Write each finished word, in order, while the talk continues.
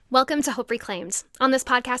Welcome to Hope Reclaimed. On this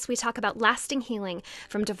podcast, we talk about lasting healing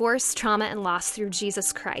from divorce, trauma, and loss through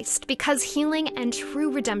Jesus Christ, because healing and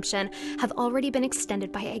true redemption have already been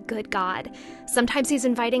extended by a good God. Sometimes He's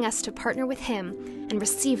inviting us to partner with Him and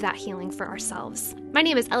receive that healing for ourselves. My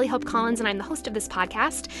name is Ellie Hope Collins, and I'm the host of this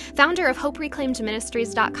podcast, founder of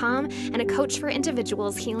HopeReclaimedMinistries.com, and a coach for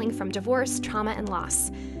individuals healing from divorce, trauma, and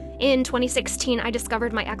loss. In 2016, I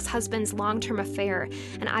discovered my ex-husband's long-term affair,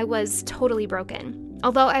 and I was totally broken.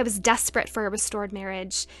 Although I was desperate for a restored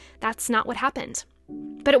marriage, that's not what happened.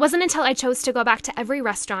 But it wasn't until I chose to go back to every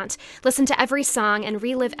restaurant, listen to every song, and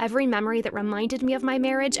relive every memory that reminded me of my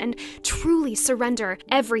marriage and truly surrender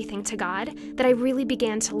everything to God that I really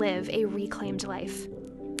began to live a reclaimed life.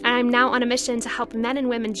 And I'm now on a mission to help men and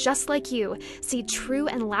women just like you see true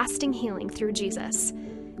and lasting healing through Jesus.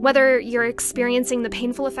 Whether you're experiencing the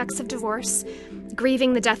painful effects of divorce,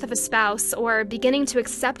 grieving the death of a spouse, or beginning to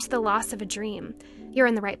accept the loss of a dream, you're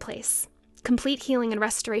in the right place. Complete healing and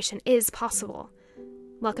restoration is possible.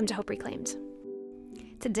 Welcome to Hope Reclaimed.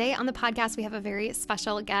 Today on the podcast, we have a very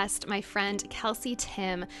special guest, my friend Kelsey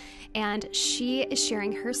Tim, and she is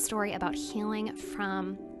sharing her story about healing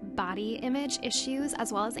from body image issues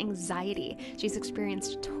as well as anxiety. She's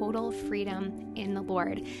experienced total freedom in the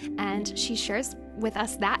Lord, and she shares with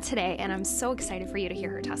us that today, and I'm so excited for you to hear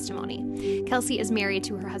her testimony. Kelsey is married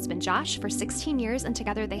to her husband Josh for 16 years, and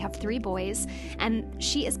together they have 3 boys, and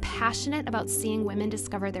she is passionate about seeing women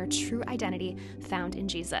discover their true identity found in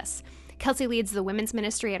Jesus. Kelsey leads the women's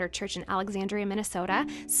ministry at her church in Alexandria, Minnesota,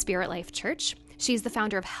 Spirit Life Church. She's the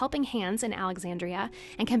founder of Helping Hands in Alexandria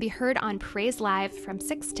and can be heard on Praise Live from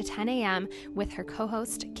 6 to 10 a.m. with her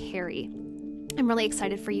co-host, Carrie. I'm really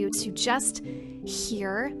excited for you to just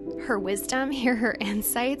hear her wisdom, hear her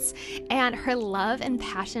insights, and her love and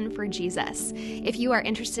passion for Jesus. If you are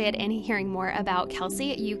interested in hearing more about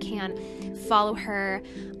Kelsey, you can follow her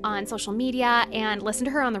on social media and listen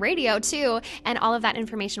to her on the radio too, and all of that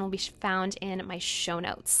information will be found in my show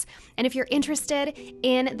notes. And if you're interested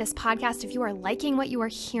in this podcast, if you are liking what you are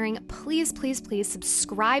hearing, please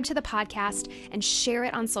subscribe to the podcast and share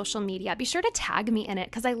it on social media. Be sure to tag me in it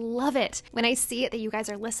because I love it when I see that you guys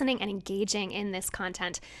are listening and engaging in this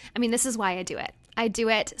content. I mean, this is why I do it. I do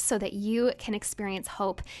it so that you can experience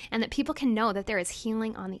hope and that people can know that there is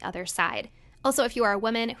healing on the other side. Also, if you are a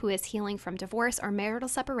woman who is healing from divorce or marital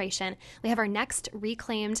separation, we have our next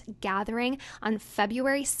Reclaimed gathering on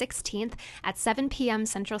February 16th at 7 p.m.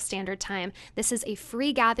 Central Standard Time. This is a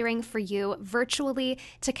free gathering for you virtually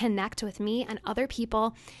to connect with me and other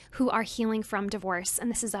people who are healing from divorce.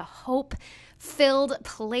 And this is a hope-filled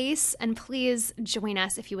place, and please join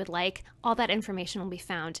us if you would like. All that information will be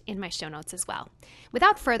found in my show notes as well.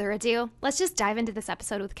 Without further ado, let's just dive into this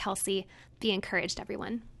episode with Kelsey. Be encouraged,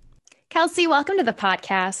 everyone. Kelsey, welcome to the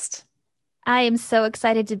podcast. I am so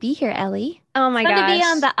excited to be here, Ellie. Oh my gosh. To be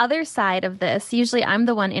on the other side of this. Usually I'm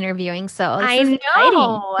the one interviewing, so this I is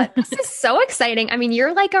know. exciting. This is so exciting. I mean,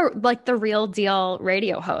 you're like the real deal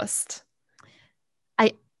radio host.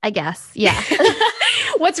 I guess, yeah.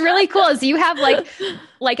 What's really cool is you have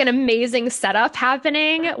like an amazing setup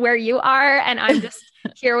happening where you are, and I'm just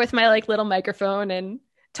here with my little microphone and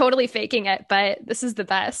totally faking it, but this is the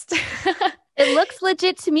best. It looks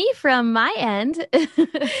legit to me from my end.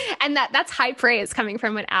 And that's high praise coming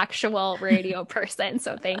from an actual radio person.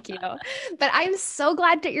 So thank you. But I'm so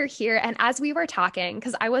glad that you're here. And as we were talking,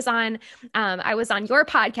 because I was on your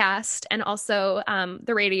podcast and also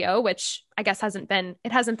the radio, which I guess hasn't been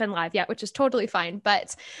live yet, which is totally fine.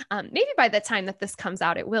 But maybe by the time that this comes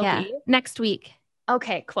out, it will be next week.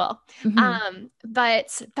 Okay, cool. Mm-hmm.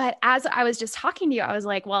 But as I was just talking to you, I was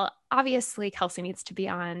like, well, obviously Kelsey needs to be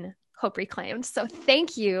on Hope Reclaimed. So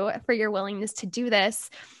thank you for your willingness to do this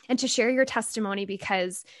and to share your testimony,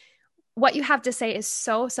 because what you have to say is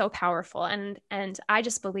so, so powerful. And I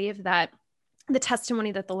just believe that the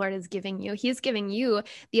testimony that the Lord is giving you, He's giving you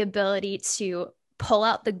the ability to pull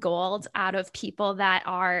out the gold out of people that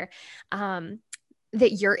are,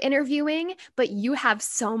 that you're interviewing, but you have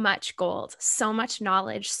so much gold, so much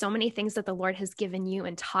knowledge, so many things that the Lord has given you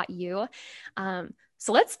and taught you.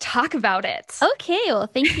 So let's talk about it. Okay. Well,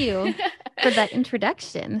 thank you for that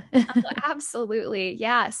introduction. Oh, absolutely.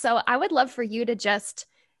 Yeah. So I would love for you to just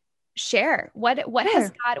share where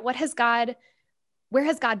has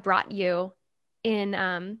God brought you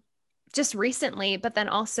in, just recently, but then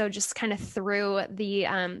also just kind of through the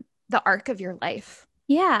arc of your life.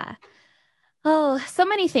 Yeah. Oh, so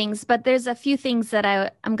many things, but there's a few things that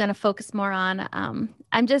I'm going to focus more on.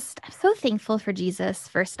 I'm so thankful for Jesus,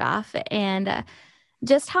 first off, and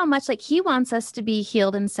just how much He wants us to be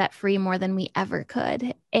healed and set free more than we ever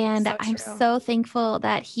could. And So I'm true. so thankful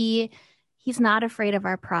that he he's not afraid of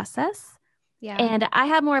our process. Yeah. And I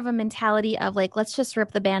have more of a mentality of like, let's just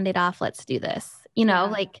rip the Band-Aid off. Let's do this, you know,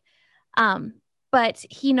 like, but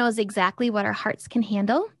he knows exactly what our hearts can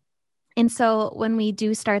handle. And so when we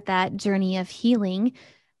do start that journey of healing,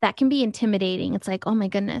 that can be intimidating. It's like, oh my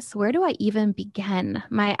goodness, where do I even begin?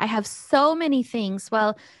 I have so many things.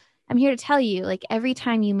 Well, I'm here to tell you, like every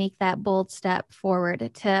time you make that bold step forward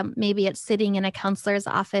to maybe it's sitting in a counselor's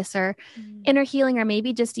office or inner healing, or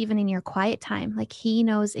maybe just even in your quiet time, like he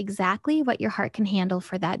knows exactly what your heart can handle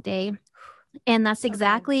for that day. And that's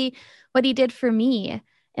exactly what he did for me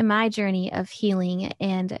in my journey of healing.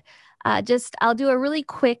 And I'll do a really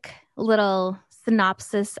quick little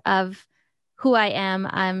synopsis of who I am.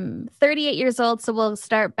 I'm 38 years old, so we'll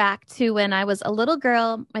start back to when I was a little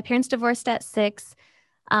girl. My parents divorced at 6.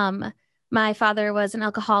 My father was an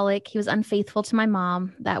alcoholic. He was unfaithful to my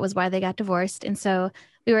mom. That was why they got divorced. And so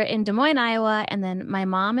we were in Des Moines, Iowa, and then my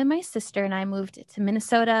mom and my sister and I moved to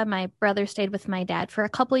Minnesota. My brother stayed with my dad for a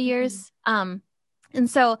couple of years. And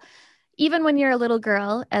so even when you're a little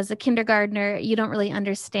girl, as a kindergartner, you don't really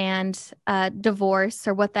understand divorce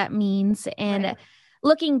or what that means. And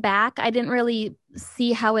looking back, I didn't really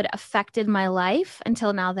see how it affected my life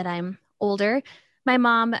until now that I'm older. My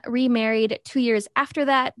mom remarried 2 years after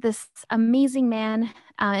that, this amazing man.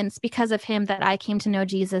 And it's because of him that I came to know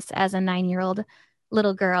Jesus as a 9-year-old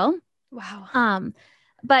little girl. Wow.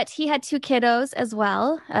 But he had 2 kiddos as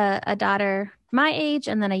well, a daughter my age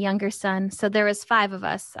and then a younger son. So there was 5 of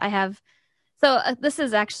us. This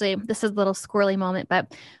is a little squirrely moment,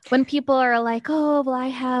 but when people are like, oh, well, I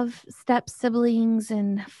have step siblings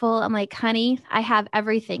and I'm like, honey, I have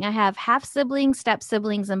everything. I have half siblings, step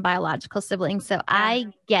siblings, and biological siblings. So I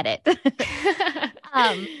get it.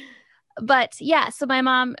 But yeah, so my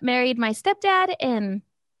mom married my stepdad, and,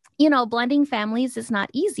 you know, blending families is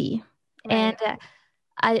not easy. And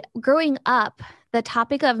growing up, the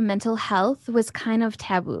topic of mental health was kind of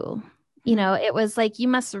taboo. You know, it was like, you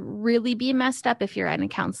must really be messed up if you're in a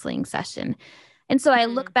counseling session. And so I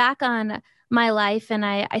look back on my life and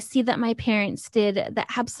I see that my parents did the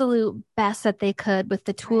absolute best that they could with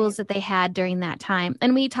the tools that they had during that time.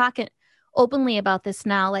 And we talk openly about this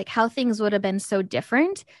now, like how things would have been so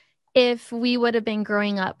different if we would have been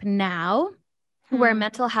growing up now, where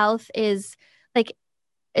mental health is like,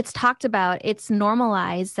 it's talked about, it's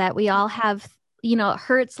normalized, that we all have, you know,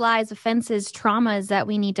 hurts, lies, offenses, traumas that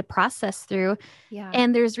we need to process through. Yeah.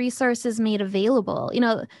 And there's resources made available. You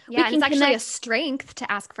know, yeah, and it's actually a strength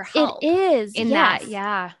to ask for help. It is. In that,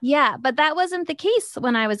 yeah. Yeah, but that wasn't the case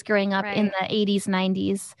when I was growing up in the 80s,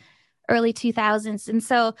 90s, early 2000s. And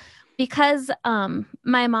so because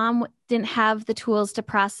my mom didn't have the tools to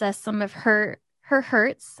process some of her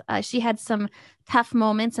hurts, she had some tough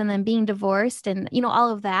moments, and then being divorced and, you know, all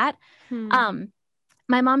of that.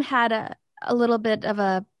 My mom had a little bit of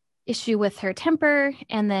a issue with her temper.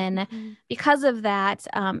 And then because of that,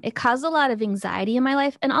 it caused a lot of anxiety in my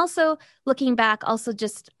life. And also looking back, also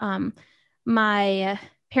just my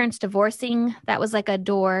parents divorcing, that was like a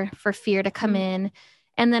door for fear to come in.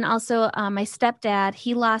 And then also my stepdad,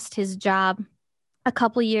 he lost his job a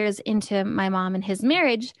couple years into my mom and his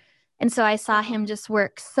marriage. And so I saw him just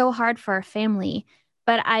work so hard for our family.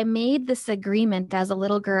 But I made this agreement as a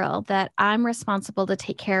little girl that I'm responsible to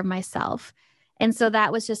take care of myself. And so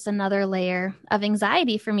that was just another layer of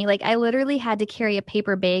anxiety for me. Like I literally had to carry a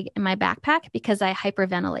paper bag in my backpack because I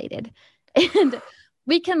hyperventilated. And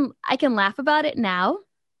I can laugh about it now.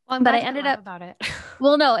 Well, but I ended up about it.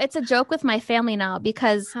 Well, no, it's a joke with my family now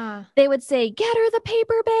because they would say, get her the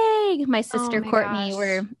paper bag. My sister Courtney,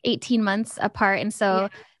 we're 18 months apart. And so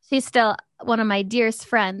she's still one of my dearest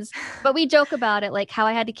friends, but we joke about it, like how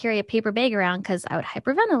I had to carry a paper bag around because I would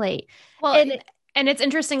hyperventilate. Well, and it's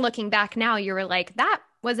interesting looking back now, you were like, that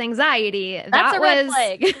was anxiety. That's a red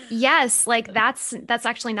flag. Yes. Like that's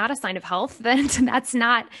actually not a sign of health. That's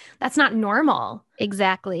not normal.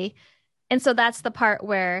 Exactly. And so that's the part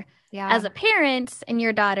where as a parent and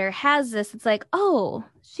your daughter has this, it's like, oh,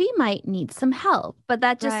 she might need some help. But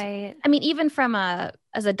that just, I mean, even from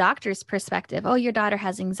as a doctor's perspective, oh, your daughter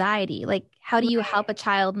has anxiety. Like, how do you help a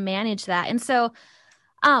child manage that? And so,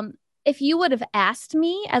 if you would have asked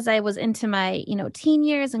me as I was into my, you know, teen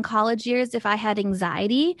years and college years, if I had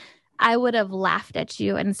anxiety, I would have laughed at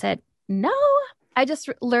you and said, no, I just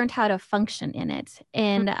learned how to function in it.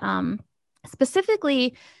 And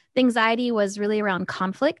specifically, the anxiety was really around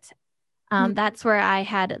conflict. That's where I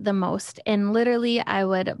had the most. And literally, I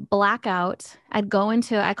would black out. I'd go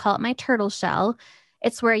into, I call it my turtle shell.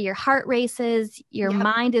 It's where your heart races, your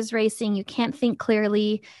mind is racing, you can't think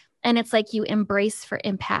clearly. And it's like you embrace for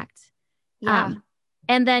impact.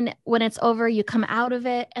 And then when it's over, you come out of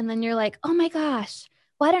it and then you're like, oh my gosh,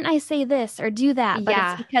 why didn't I say this or do that? But it's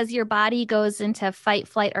Yeah. because your body goes into fight,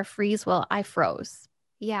 flight, or freeze. Well, I froze.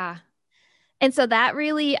 Yeah. And so that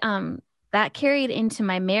really that carried into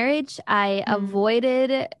my marriage. I Mm.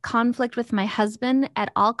 avoided conflict with my husband at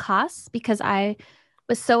all costs because I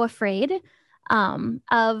was so afraid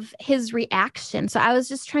of his reaction. So I was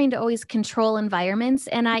just trying to always control environments.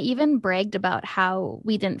 And I even bragged about how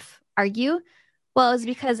we didn't argue. Well, it was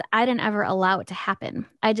because I didn't ever allow it to happen.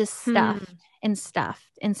 I just stuffed Mm. and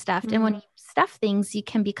stuffed and stuffed. And when Mm. you stuff things, you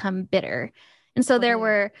can become bitter. And so there Totally.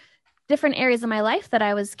 were different areas of my life that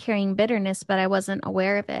I was carrying bitterness, but I wasn't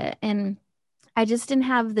aware of it. And I just didn't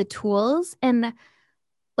have the tools. And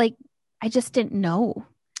like, I just didn't know.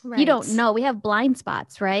 You don't Right. know. We have blind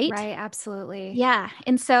spots, right? Right. Absolutely. Yeah.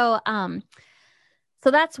 And so, so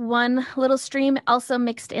that's one little stream. Also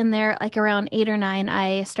mixed in there, like around 8 or 9,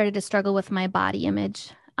 I started to struggle with my body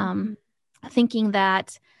image, Mhm. thinking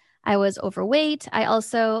that I was overweight. I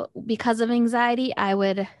also, because of anxiety, I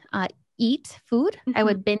would eat food. I Mhm.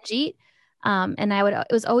 would binge eat. And it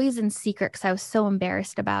was always in secret because I was so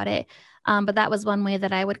embarrassed about it. But that was one way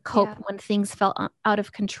that I would cope Yeah. when things felt out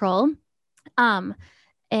of control. Um,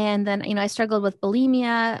 and then, I struggled with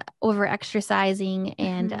bulimia, over exercising,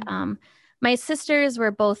 and Mhm. my sisters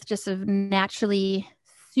were both just naturally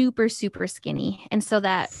super, super skinny. And so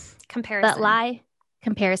that Comparison. lie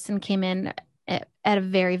comparison came in at a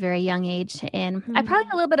very, very young age. And I probably had a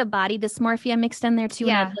Mhm. little bit of body dysmorphia mixed in there too.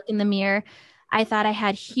 When I'd Yeah. look in the mirror, I thought I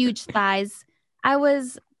had huge thighs. I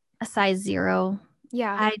was a size 0.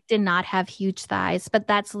 Yeah. I did not have huge thighs, but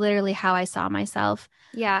that's literally how I saw myself.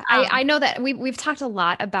 Yeah, I Um, know that we've talked a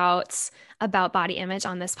lot about body image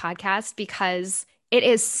on this podcast because it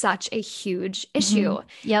is such a huge issue. mhm.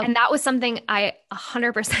 Yep. And that was something I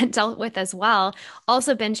 100% dealt with as well.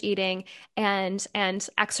 Also binge eating and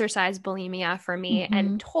exercise bulimia for me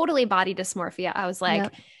and Hmm. totally body dysmorphia. I was like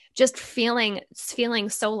Yep. just feeling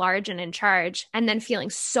so large and in charge and then feeling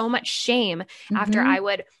so much shame after Hmm. I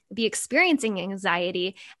would be experiencing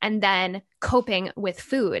anxiety and then coping with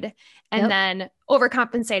food and Yep. then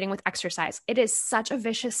overcompensating with exercise. It is such a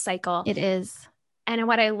vicious cycle. It is. And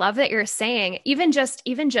what I love that you're saying, even just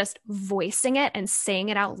voicing it and saying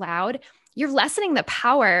it out loud, you're lessening the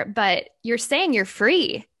power, but you're saying you're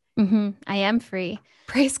free. I am free.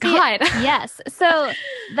 Praise Yeah, God. yes. So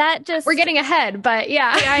that We're just getting ahead, but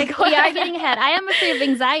yeah, go we are ahead. getting ahead. I am afraid of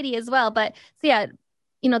anxiety as well. But so yeah,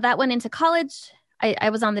 that went into college.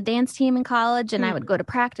 I was on the dance team in college and I would Hmm. go to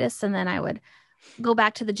practice and then I would go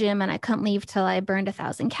back to the gym and I couldn't leave till I burned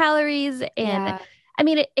 1,000 calories. And Yeah. I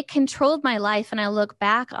mean, it controlled my life. And I look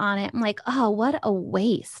back on it, I'm like, oh, what a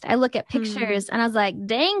waste. I look at Hmm. pictures and I was like,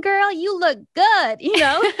 dang, girl, you look good,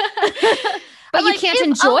 But I'm you like, can't if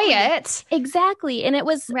enjoy only. it. Exactly. And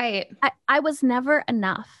Right. I was never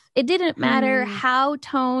enough. It didn't matter Hmm. how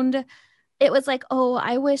toned. It was like, oh,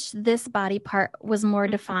 I wish this body part was more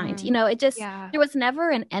defined. Hmm. It just, Yeah. there was never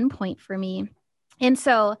an endpoint for me. And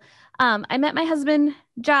so I met my husband,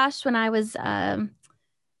 Josh, when I was,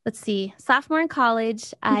 let's see, sophomore in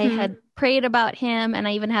college. I Hmm. had prayed about him and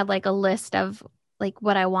I even had like a list of like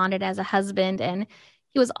what I wanted as a husband. And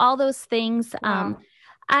he was all those things. Wow.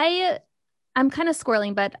 I I'm kind of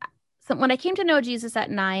squirreling, but when I came to know Jesus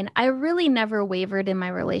at 9, I really never wavered in my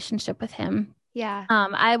relationship with him. Yeah.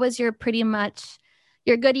 I was your pretty much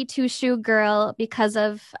your goody two shoe girl because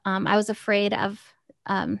of I was afraid of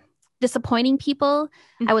um, disappointing people.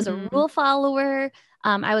 I was a Hmm. rule follower.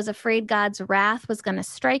 I was afraid God's wrath was going to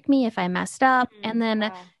strike me if I messed up. And then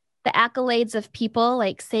Wow. the accolades of people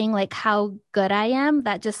like saying like how good I am,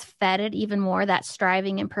 that just fed it even more, that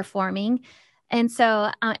striving and performing. And so,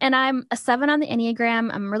 and I'm a 7 on the Enneagram.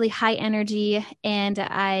 I'm really high energy, and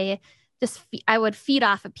I would feed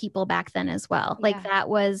off of people back then as well. Like Yeah. that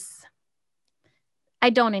was I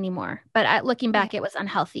don't anymore, but looking Yeah. back, it was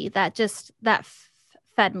unhealthy. That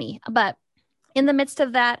fed me. But in the midst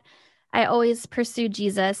of that, I always pursued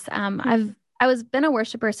Jesus. Hmm. I was been a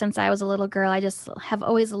worshiper since I was a little girl. I just have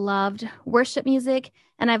always loved worship music,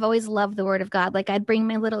 and I've always loved the Word of God. Like I'd bring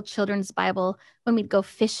my little children's Bible when we'd go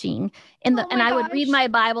fishing, Oh and my I would read gosh. my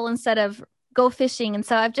Bible instead of go fishing. And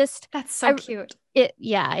so That's so I cute.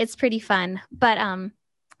 yeah, it's pretty fun. But I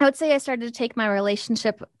would say I started to take my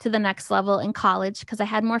relationship to the next level in college because I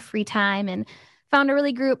had more free time and found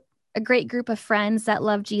a great group of friends that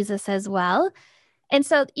love Jesus as well. And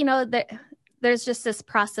so, there's just this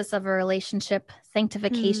process of a relationship Hmm.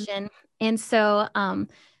 sanctification. And so,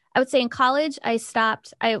 I would say in college, I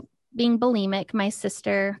stopped being bulimic. My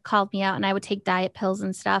sister called me out and I would take diet pills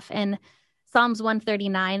and stuff. And Psalms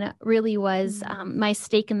 139 really was my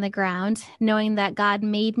stake in the ground, knowing that God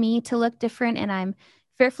made me to look different and I'm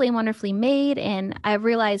fearfully and wonderfully made. And I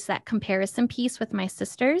realized that comparison piece with my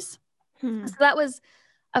sisters. So that was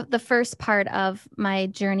the first part of my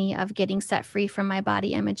journey of getting set free from my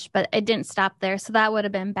body image, but it didn't stop there. So that would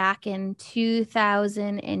have been back in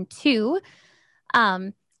 2002.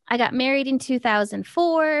 I got married in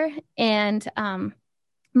 2004, and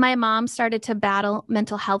my mom started to battle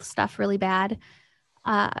mental health stuff really bad,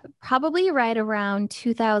 probably right around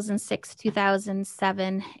 2006,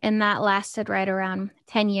 2007. And that lasted right around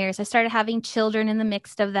 10 years. I started having children in the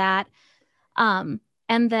mix of that. And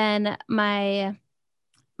then my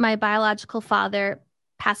biological father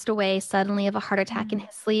passed away suddenly of a heart attack in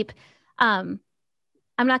his sleep. I'm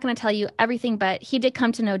not going to tell you everything, but he did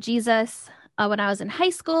come to know Jesus when I was in high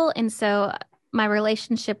school. And so my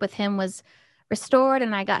relationship with him was restored,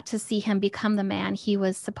 and I got to see him become the man he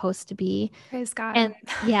was supposed to be. Praise God. And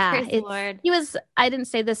yeah, Praise the Lord. I didn't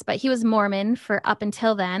say this, but he was Mormon for up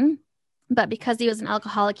until then. But because he was an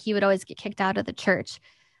alcoholic, he would always get kicked out of the church.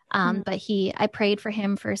 But I prayed for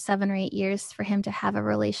him for 7 or 8 years for him to have a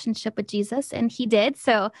relationship with Jesus, and he did.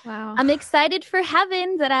 So wow. I'm excited for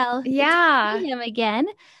heaven that I'll see him again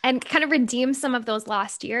and kind of redeem some of those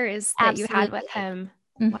lost years that you had with him.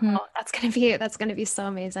 Wow, that's gonna be so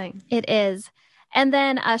amazing. It is. And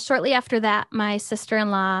then shortly after that, my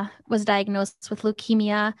sister-in-law was diagnosed with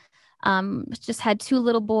leukemia. Just had 2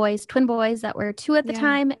 little boys, twin boys that were 2 at the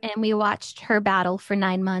time. And we watched her battle for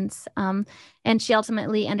 9 months. And she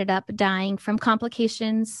ultimately ended up dying from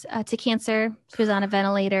complications to cancer. She was on a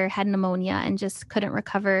ventilator, had pneumonia, and just couldn't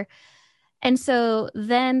recover. And so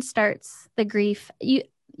then starts the grief. You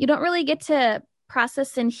don't really get to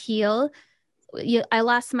process and heal. I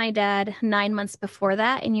lost my dad 9 months before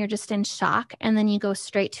that, and you're just in shock. And then you go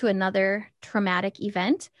straight to another traumatic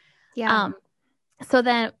event. Yeah. So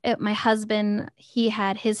then my husband, he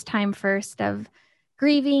had his time first of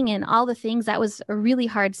grieving and all the things. That was a really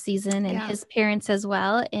hard season, and his parents as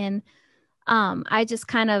well. And I just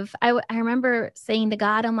I remember saying to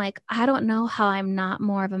God, I'm like, I don't know how I'm not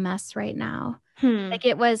more of a mess right now. Like,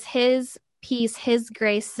 it was his peace, his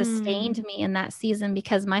grace sustained me in that season,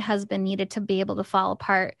 because my husband needed to be able to fall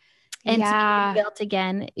apart and to be built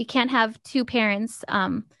again. You can't have 2 parents.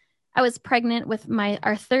 I was pregnant with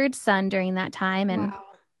our 3rd son during that time, and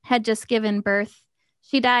had just given birth.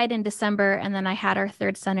 She died in December, and then I had our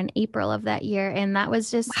 3rd son in April of that year. And that was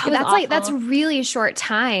just, that's really short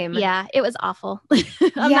time. Yeah, it was awful.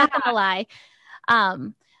 I'm not gonna lie.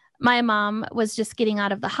 My mom was just getting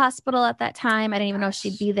out of the hospital at that time. I didn't even know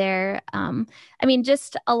she'd be there.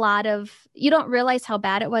 Just a lot of, you don't realize how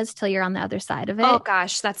bad it was till you're on the other side of it. Oh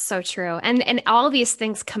gosh, that's so true. And all of these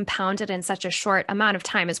things compounded in such a short amount of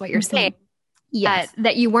time is what you're saying. Yes.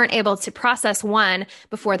 That you weren't able to process one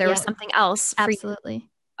before there was something else for absolutely you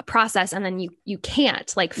to process, and then you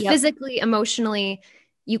can't, like, physically, emotionally,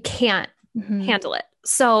 you can't handle it.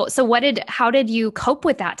 So how did you cope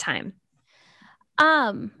with that time?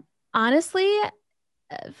 Honestly,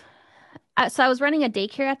 so I was running a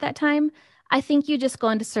daycare at that time. I think you just go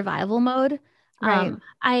into survival mode. Right.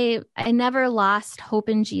 I never lost hope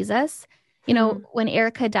in Jesus. You know, when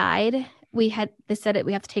Erica died, they said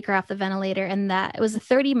we have to take her off the ventilator, and that it was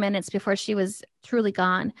 30 minutes before she was truly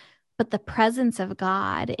gone. But the presence of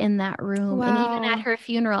God in that room, and even at her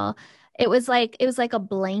funeral, it was like a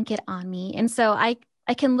blanket on me. And so I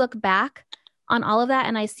can look back on all of that,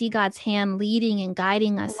 and I see God's hand leading and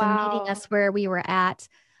guiding us and meeting us where we were at.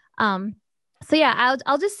 So yeah,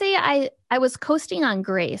 I'll just say I was coasting on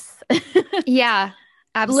grace. Yeah,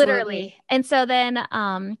 absolutely. Literally. And so then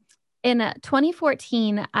in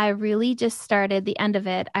 2014, I really just started the end of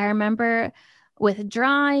it. I remember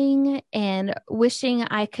withdrawing and wishing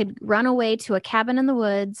I could run away to a cabin in the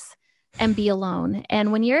woods and be alone.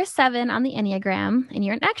 And when you're a 7 on the Enneagram and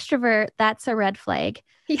you're an extrovert, that's a red flag.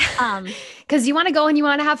 Because you want to go and you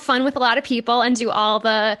want to have fun with a lot of people and do all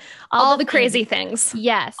the crazy things.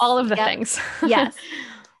 Yes. All of the things. Yes.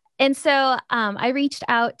 And so I reached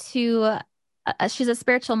out to, she's a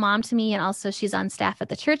spiritual mom to me, and also she's on staff at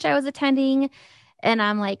the church I was attending. And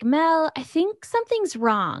I'm like, Mel, I think something's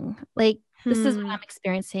wrong. Like, this is what I'm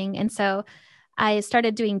experiencing. And so I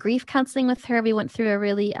started doing grief counseling with her. We went through a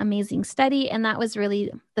really amazing study, and that was really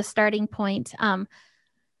the starting point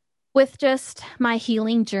with just my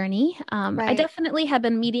healing journey. I definitely had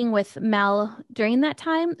been meeting with Mel during that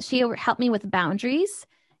time. She helped me with boundaries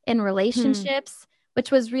in relationships,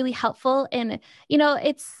 which was really helpful. And,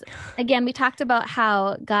 it's, again, we talked about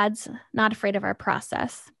how God's not afraid of our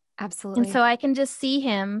process. Absolutely. And so I can just see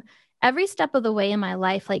him every step of the way in my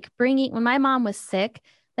life, like when my mom was sick,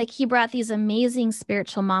 like he brought these amazing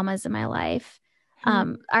spiritual mamas in my life.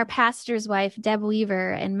 Our pastor's wife, Deb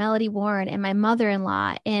Weaver, and Melody Warren, and my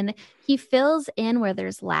mother-in-law, and he fills in where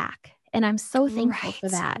there's lack. And I'm so thankful for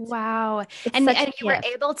that. Wow. It's And such a you were gift.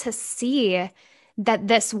 able to see that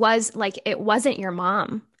this was like, it wasn't your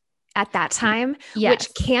mom at that time, Yes.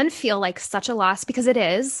 which can feel like such a loss because it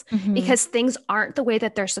is, Mhm. because things aren't the way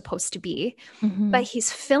that they're supposed to be. Mhm. But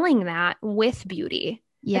he's filling that with beauty.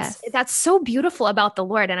 Yes. That's so beautiful about the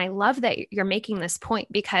Lord. And I love that you're making this point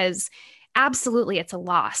because absolutely it's a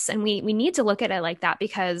loss. And we need to look at it like that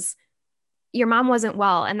because your mom wasn't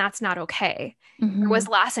well and that's not okay. There was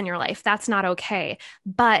Mhm. loss in your life. That's not okay.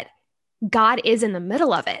 But God is in the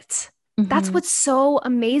middle of it. That's Mhm. what's so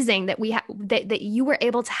amazing that that you were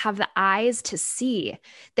able to have the eyes to see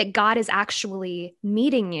that God is actually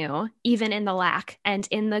meeting you even in the lack and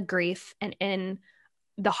in the grief and in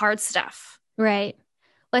the hard stuff. Right.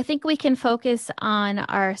 Well, I think we can focus on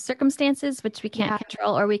our circumstances, which we can't Yeah.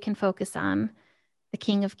 control, or we can focus on the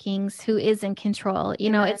King of Kings who is in control. You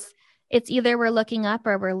know, Amen. it's either we're looking up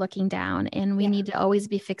or we're looking down, and we Yeah. need to always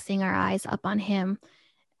be fixing our eyes up on him.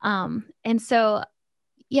 And so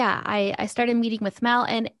yeah, I started meeting with Mel,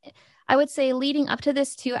 and I would say leading up to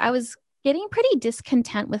this too, I was getting pretty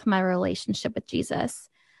discontent with my relationship with Jesus.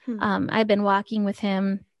 Hmm. I've been walking with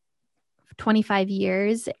him 25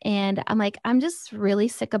 years. And I'm like, I'm just really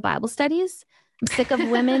sick of Bible studies. I'm sick of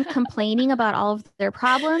women complaining about all of their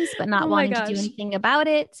problems, but not Oh my wanting to do gosh. anything about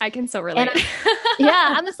it. I can so And relate.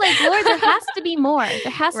 I'm just like, Lord, there has to be more.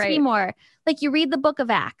 There has to be Right. more. Like you read the book of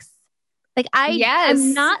Acts. Like I'm Yes.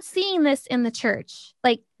 not seeing this in the church.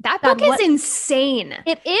 Like That God, book is what insane.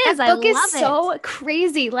 it is. That I book is love so it.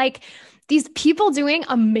 crazy. Like these people doing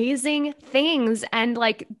amazing things and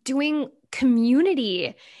like doing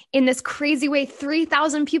community in this crazy way.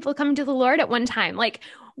 3,000 people coming to the Lord at one time. Like,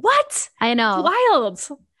 what? I know. Wild.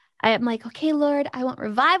 I am like, okay, Lord, I want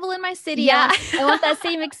revival in my city. Yeah. I want that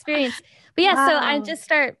same experience. But yeah, so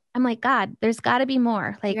Wow. I'm like, God, there's got to be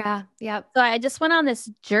more. Like, Yeah. Yep. so I just went on this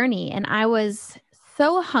journey and I was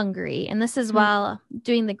so hungry. And this is while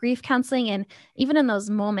doing the grief counseling. And even in those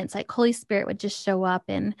moments, like Holy Spirit would just show up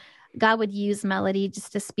and God would use Melody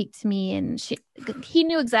just to speak to me. And he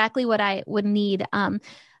knew exactly what I would need.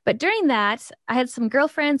 But during that, I had some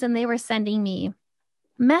girlfriends and they were sending me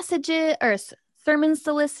messages or sermons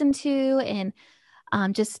to listen to and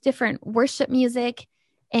just different worship music.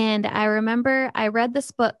 And I remember I read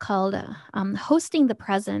this book called Hosting the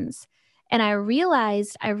Presence. And I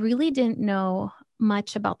realized I really didn't know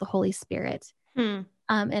much about the Holy Spirit. And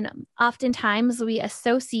oftentimes we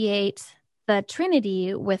associate the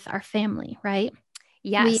Trinity with our family, right?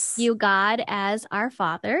 Yes. We view God as our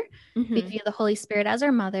father. Mm-hmm. We view the Holy Spirit as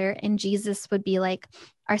our mother. And Jesus would be like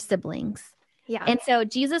our siblings. Yeah. And so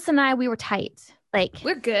Jesus and I, we were tight. Like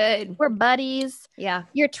we're good. We're buddies. Yeah.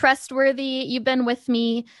 You're trustworthy. You've been with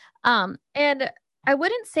me. And I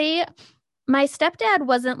wouldn't say my stepdad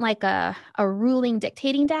wasn't like a ruling,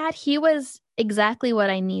 dictating dad. He was exactly what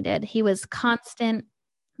I needed. He was constant,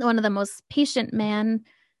 one of the most patient men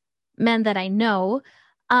that I know,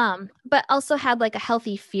 but also had like a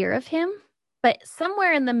healthy fear of him. But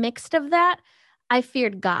somewhere in the mix of that, I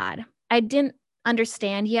feared God. I didn't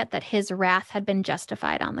understand yet that his wrath had been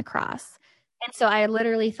justified on the cross. And so I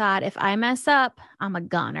literally thought, if I mess up, I'm a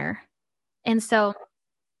goner. And so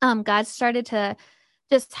God started to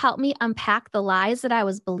just help me unpack the lies that I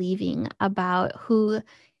was believing about who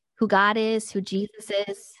God is, who Jesus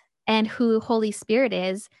is, and who Holy Spirit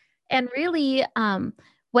is, and really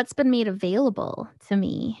what's been made available to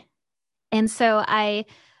me. And so I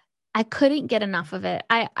couldn't get enough of it.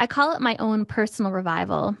 I call it my own personal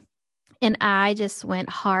revival. And I just went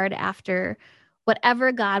hard after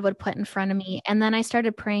whatever God would put in front of me. And then I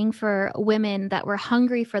started praying for women that were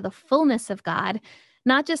hungry for the fullness of God,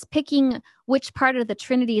 not just picking which part of the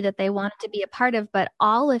Trinity that they wanted to be a part of, but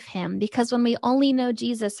all of him. Because when we only know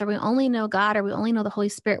Jesus or we only know God or we only know the Holy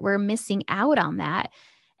Spirit, we're missing out on that.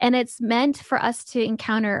 And it's meant for us to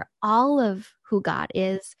encounter all of who God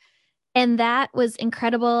is. And that was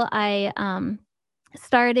incredible. I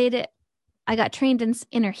got trained in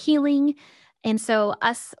inner healing. And so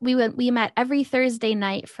we met every Thursday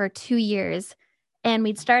night for 2 years, and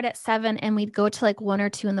we'd start at 7 and we'd go to like 1 or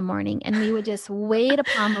 2 in the morning, and we would just wait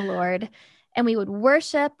upon the Lord and we would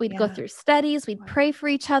worship. We'd go through studies, we'd pray for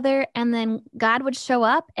each other, and then God would show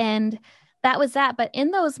up, and that was that. But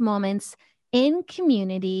in those moments in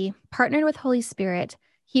community, partnered with Holy Spirit,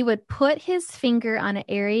 he would put his finger on an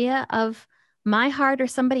area of my heart or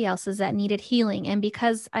somebody else's that needed healing. And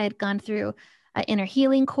because I had gone through an inner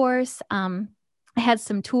healing course, I had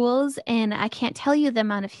some tools, and I can't tell you the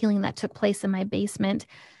amount of healing that took place in my basement.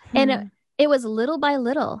 And Hmm. it was little by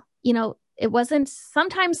little, it wasn't,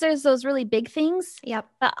 sometimes there's those really big things, Yep.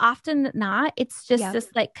 but often not. It's just Yep. this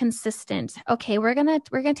like consistent, okay, we're gonna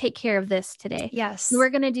take care of this today. Yes. We're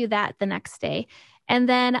gonna do that the next day. And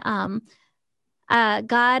then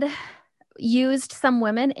God used some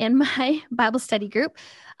women in my Bible study group.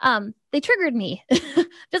 They triggered me.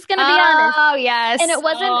 Just gonna be honest. Oh, And yes.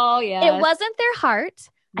 Oh, it yes. wasn't their heart.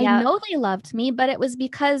 I Yep. know they loved me, but it was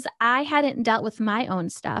because I hadn't dealt with my own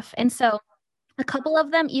stuff. And so a couple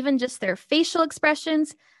of them, even just their facial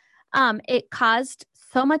expressions, it caused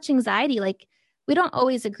so much anxiety. Like, we don't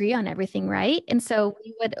always agree on everything, right? And so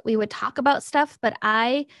we would talk about stuff, but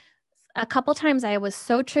a couple times I was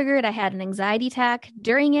so triggered, I had an anxiety attack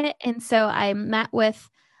during it. And so I met with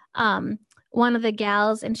one of the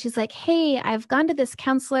gals, and she's like, "Hey, I've gone to this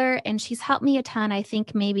counselor and she's helped me a ton. I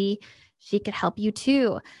think maybe she could help you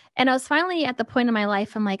too." And I was finally at the point in my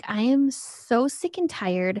life, I'm like, I am so sick and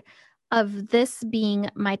tired of this being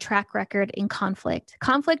my track record in conflict.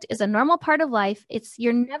 Conflict is a normal part of life.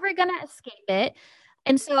 You're never going to escape it.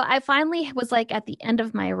 And so I finally was like at the end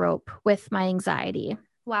of my rope with my anxiety.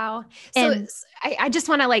 Wow. So And I just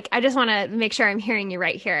want to I just want to make sure I'm hearing you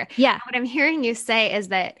right here. yeah. What I'm hearing you say is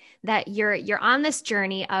that you're on this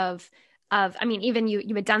journey of, I mean, even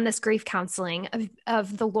you had done this grief counseling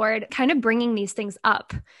of the Lord kind of bringing these things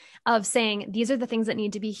up, of saying, these are the things that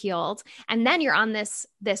need to be healed. And then you're on this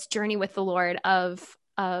journey with the Lord of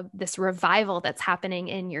this revival that's happening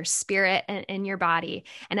in your spirit and in your body.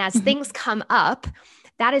 And as Mhm. things come up,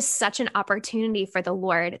 that is such an opportunity for the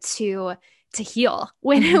Lord to heal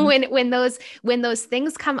when when those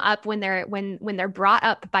things come up, when they're brought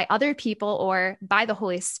up by other people or by the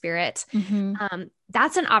Holy Spirit. Mhm.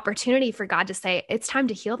 That's an opportunity for God to say, it's time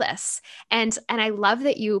to heal this. And I love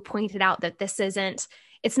that you pointed out that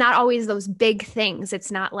it's not always those big things.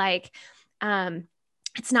 It's not like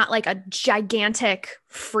a gigantic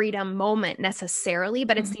freedom moment necessarily,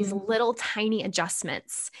 but it's these Mhm. little tiny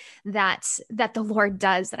adjustments that the Lord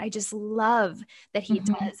does, that I just love that He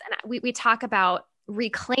Mhm. does. And we talk about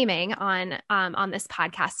reclaiming on this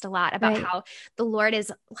podcast a lot about Right. how the Lord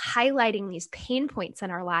is highlighting these pain points in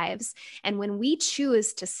our lives, and when we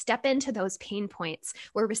choose to step into those pain points,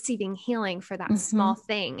 we're receiving healing for that Mhm. small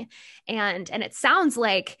thing. And it sounds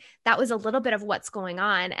like that was a little bit of what's going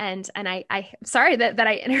on. And I sorry that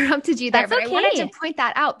I interrupted you there, That's but I wanted to okay. point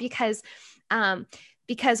that out because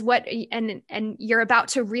what and you're about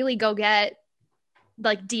to really go get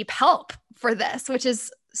like deep help for this, which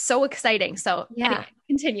is so exciting. So Yeah. anyway,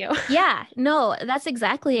 continue. Yeah. No, that's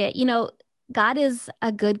exactly it. God is a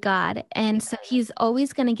good God. And so he's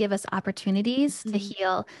always going to give us opportunities to Mhm.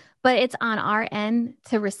 heal, but it's on our end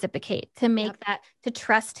to reciprocate, to make Yep. that, to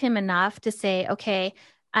trust him enough to say, okay,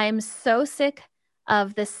 I'm so sick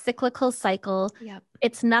of this cyclical cycle. Yep.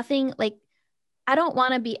 It's nothing like, I don't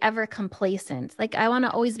want to be ever complacent. Like, I want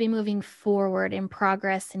to always be moving forward in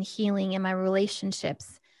progress and healing in my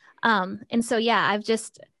relationships. And so, yeah,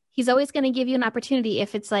 he's always going to give you an opportunity.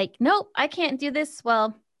 If it's like, nope, I can't do this,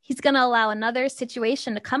 well, he's going to allow another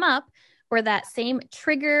situation to come up where that same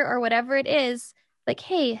trigger or whatever it is, like,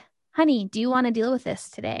 hey, honey, do you want to deal with this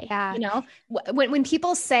today? Yeah. When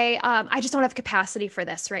people say, I just don't have capacity for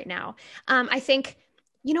this right now, I think,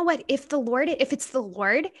 you know what, if it's the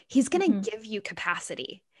Lord, he's going Mhm. to give you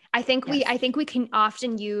capacity. Yes. I think we can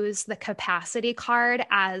often use the capacity card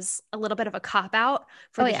as a little bit of a cop out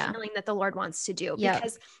for Oh, the yeah. healing that the Lord wants to do, Yep.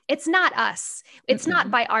 because it's not us. It's not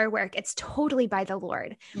Mm-mm. by our work. It's totally by the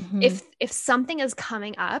Lord. Mhm. If something is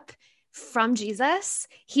coming up from Jesus,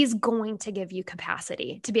 he's going to give you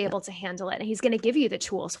capacity to be Yep. able to handle it. And he's going to give you the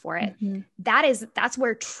tools for it. Mhm. That's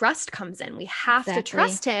where trust comes in. We have to Exactly.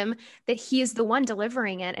 trust him that he is the one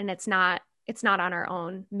delivering it, and it's not on our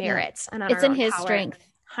own Yep. merits and on It's our in own his power. strength,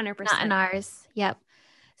 not in 100%. ours. Yep.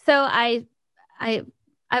 So I,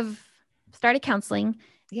 I've started counseling,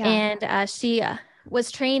 Yeah. and she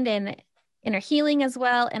was trained in her healing as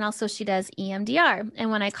well, and also she does EMDR.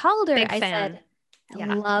 And when I called her, Big I fan. said, I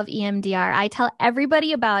Yeah. love EMDR. I tell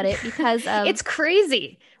everybody about it because of It's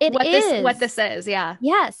crazy it what is. this is. Yeah.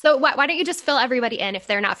 Yes. So why don't you just fill everybody in if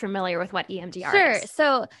they're not familiar with what EMDR Sure. is?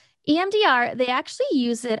 So EMDR, they actually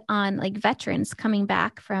use it on like veterans coming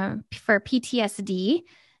back for PTSD.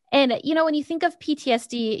 And when you think of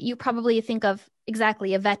PTSD, you probably think of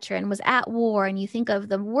exactly a veteran was at war, and you think of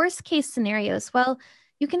the worst case scenarios. Well,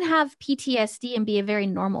 you can have PTSD and be a very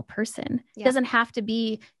normal person. It Yeah. doesn't have to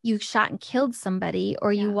be you shot and killed somebody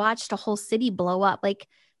or you Yeah. watched a whole city blow up. Like,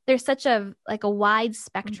 there's such a wide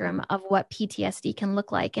spectrum Mhm. of what PTSD can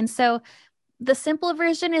look like. And so the simple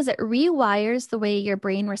version is it rewires the way your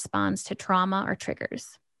brain responds to trauma or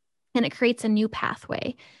triggers, and it creates a new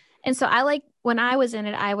pathway. And so when I was in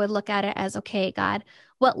it, I would look at it as, okay, God,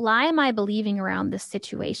 what lie am I believing around this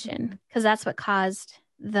situation? Because that's what caused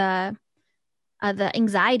the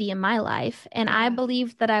anxiety in my life. And I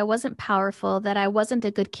believed that I wasn't powerful, that I wasn't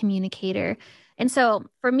a good communicator. And so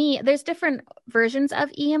for me, there's different versions of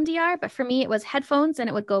EMDR, but for me, it was headphones and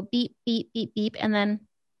it would go beep, beep, beep, beep. And then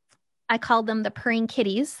I called them the purring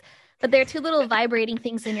kitties, but they're two little vibrating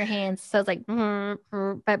things in your hands. So it's like,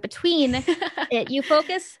 but between it, you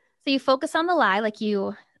focus on the lie, like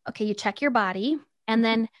you check your body, and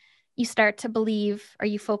then you start to believe, or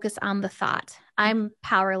you focus on the thought, I'm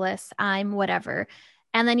powerless, I'm whatever.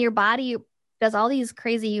 And then your body does all these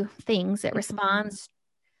crazy things. It responds.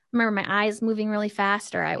 I remember my eyes moving really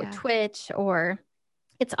fast, or I would twitch, or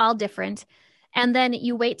it's all different. And then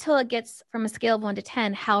you wait till it gets from a scale of 1 to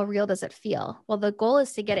 10, how real does it feel? Well, the goal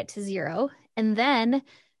is to get it to 0. And then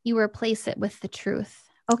you replace it with the truth.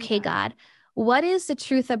 Okay, God, what is the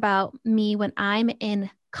truth about me when I'm in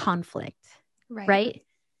conflict? Right?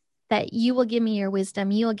 That you will give me your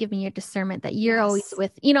wisdom. You will give me your discernment, that you're always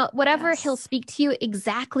with, whatever he'll speak to you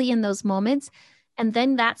exactly in those moments. And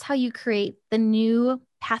then that's how you create the new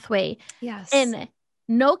pathway. Yes. And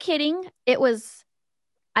no kidding, it was,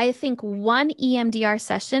 I think, 1 EMDR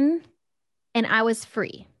session and I was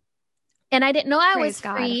free. And I didn't know I was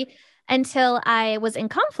free until I was in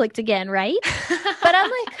conflict again, right? But I'm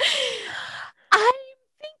like, I'm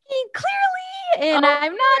thinking clearly, and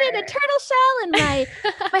I'm not in a turtle shell, and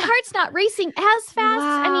my heart's not racing as fast.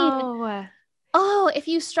 Wow. I mean, if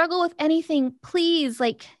you struggle with anything, please,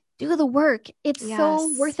 do the work. It's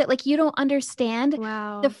so worth it. You don't understand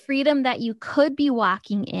the freedom that you could be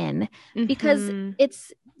walking in, because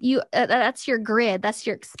it's you. That's your grid. That's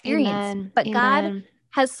your experience. Amen. But God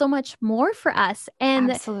has so much more for us.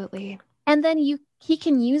 And absolutely. And then he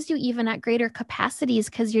can use you even at greater capacities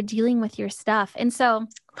because you're dealing with your stuff. And so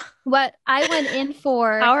what I went in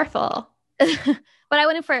for powerful. What I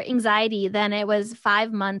went in for anxiety, then it was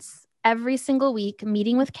 5 months every single week,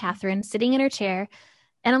 meeting with Catherine, sitting in her chair.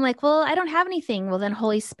 And I'm like, well, I don't have anything. Well, then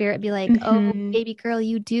Holy Spirit be like, oh, baby girl,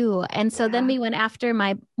 you do. And so then we went after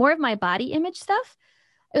more of my body image stuff.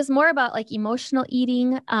 It was more about emotional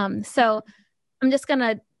eating. So I'm just going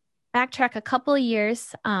to backtrack a couple of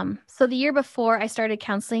years. So the year before I started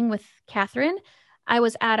counseling with Catherine, I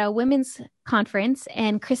was at a women's conference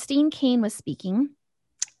and Christine Kane was speaking.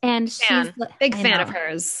 And she's big fan of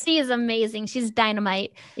hers. She is amazing. She's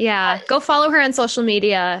dynamite. Yeah. Go follow her on social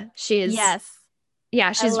media. She's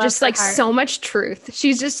she's just so much truth.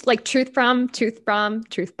 She's just truth bomb.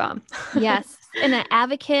 Yes. And an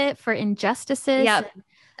advocate for injustices. Yep.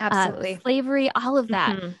 Absolutely. Slavery, all of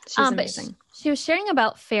that. She's amazing. She was sharing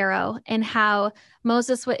about Pharaoh and how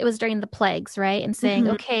Moses, it was during the plagues, right? And saying,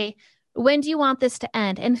 okay, when do you want this to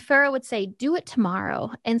end? And Pharaoh would say, do it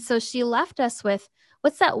tomorrow. And so she left us with,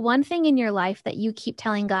 what's that one thing in your life that you keep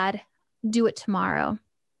telling God, do it tomorrow?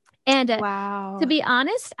 And to be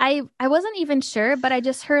honest, I wasn't even sure, but I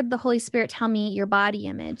just heard the Holy Spirit tell me your body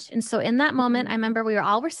image. And so in that moment, I remember we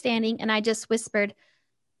were standing and I just whispered,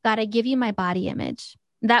 God, I give you my body image.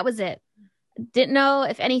 That was it. Didn't know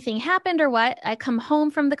if anything happened or what. I come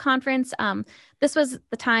home from the conference. This was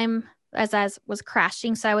the time as I was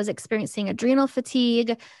crashing. So I was experiencing adrenal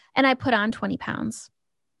fatigue and I put on 20 pounds.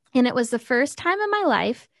 And it was the first time in my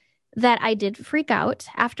life that I did freak out.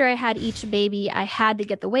 After I had each baby, I had to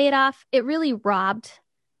get the weight off. It really robbed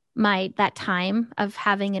that time of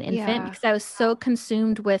having an infant because I was so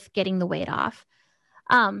consumed with getting the weight off.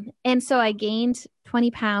 And so I gained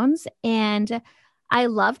 20 pounds and I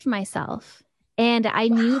loved myself. And I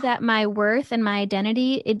knew that my worth and my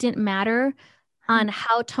identity, it didn't matter on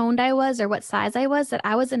how toned I was or what size I was, that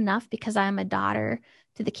I was enough because I'm a daughter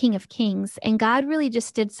to the King of Kings. And God really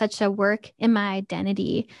just did such a work in my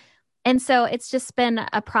identity. And so it's just been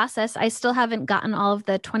a process. I still haven't gotten all of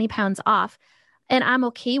the 20 pounds off. And I'm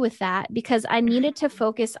okay with that because I needed to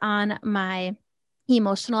focus on my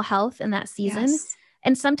emotional health in that season. Yes.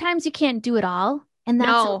 And sometimes you can't do it all. And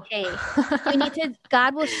that's okay. You need to,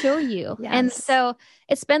 God will show you. Yes. And so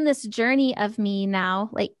it's been this journey of me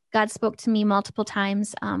now. God spoke to me multiple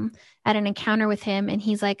times at an encounter with him. And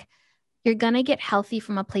he's like, you're going to get healthy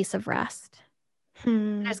from a place of rest.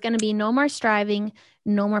 There's going to be no more striving,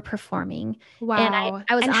 no more performing. Wow. And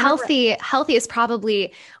I was healthy is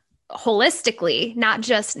probably holistically, not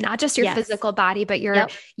just your physical body, but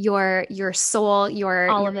your soul,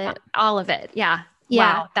 all of it. Yeah.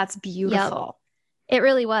 Wow. That's beautiful. It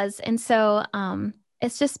really was. And so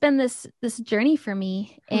it's just been this journey for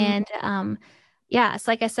me. And yeah, it's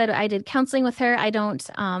like I said, I did counseling with her. I don't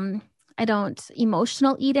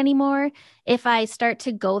emotional eat anymore. If I start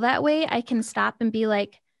to go that way, I can stop and be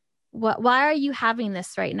like, why are you having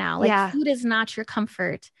this right now? Like Yeah. food is not your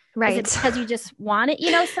comfort. Is it Right. because you just want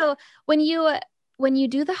it? So when you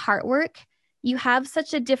do the heart work, you have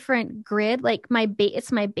such a different grid. Like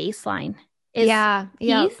it's my baseline is Yeah.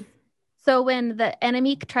 Yep. peace. So when the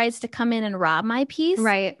enemy tries to come in and rob my peace,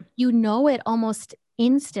 Right. you know it almost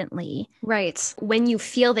instantly. Right. When you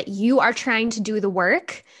feel that you are trying to do the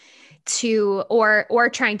work to or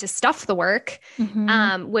trying to stuff the work,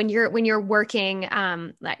 Mm-hmm. when you're working,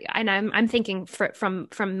 and I'm thinking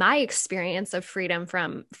from my experience of freedom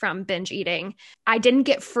from binge eating, I didn't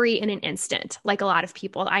get free in an instant like a lot of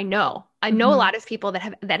people. I know a Mm-hmm. lot of people that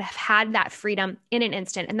have had that freedom in an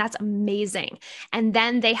instant, and that's amazing. And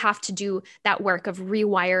then they have to do that work of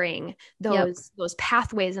rewiring Yep. those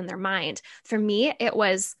pathways in their mind. For me, it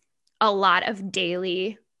was a lot of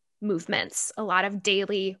daily movements, a lot of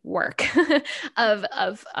daily work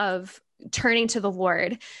of turning to the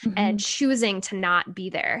Lord and Mm-hmm. choosing to not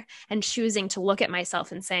be there and choosing to look at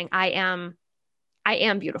myself and saying, I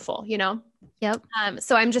am beautiful, you know? Yep.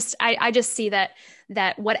 So I just see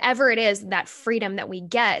that whatever it is, that freedom that we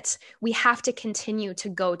get, we have to continue to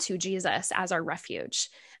go to Jesus as our refuge.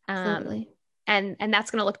 Um, Absolutely. and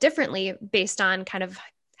that's going to look differently based on kind of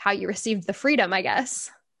how you received the freedom, I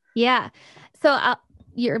guess. Yeah. So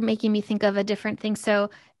you're making me think of a different thing. So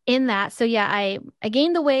in that, so yeah, I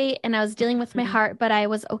gained the weight and I was dealing with my Mhm. heart, but I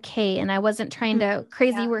was okay and I wasn't trying to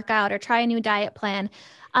crazy Yeah. work out or try a new diet plan.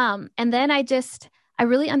 And then I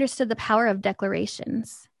really understood the power of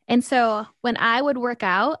declarations. And so when I would work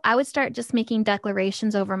out, I would start just making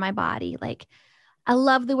declarations over my body, like I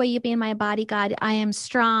love the way you made my body, God. I am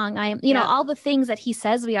strong. I am, Yeah. all the things that he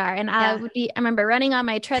says we are. And Yeah. I remember running on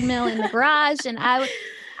my treadmill in the garage and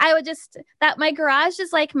I would just, that my garage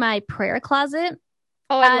is like my prayer closet.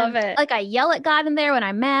 Oh, I love it. Like I yell at God in there when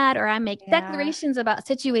I'm mad or I make Yeah. declarations about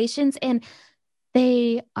situations and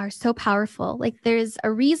they are so powerful. Like there's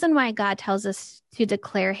a reason why God tells us to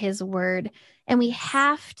declare his word. And we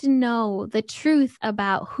have to know the truth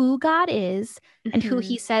about who God is and who Mhm.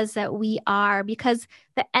 he says that we are, because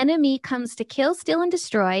the enemy comes to kill, steal, and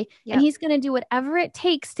destroy. And Yep. he's going to do whatever it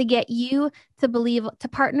takes to get you to believe, to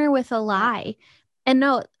partner with a Yep. lie. And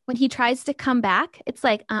no, when he tries to come back, it's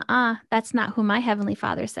like, that's not who my heavenly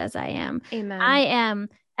father says I am. I Amen. am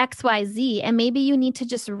XYZ. And maybe you need to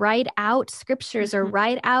just write out scriptures or Mhm.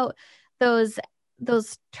 write out those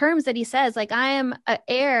terms that he says, like I am an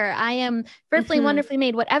heir, I am fearfully and Mhm. wonderfully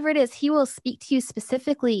made, whatever it is, he will speak to you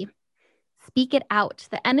specifically. Speak it out.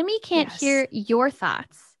 The enemy can't Yes. hear your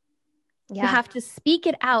thoughts. You Yeah. have to speak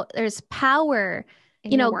it out. There's power.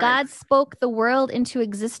 In your word. God spoke the world into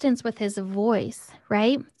existence with his voice,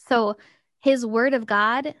 right? So his word of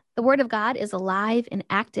God, the word of God is alive and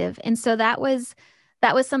active. And so that was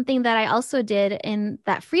something that I also did in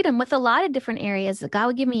that freedom with a lot of different areas. God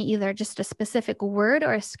would give me either just a specific word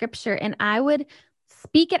or a scripture, and I would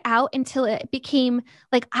speak it out until it became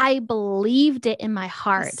like I believed it in my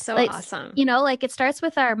heart. So Like, awesome. like it starts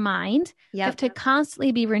with our mind. We have Yep. to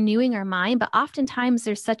constantly be renewing our mind, but oftentimes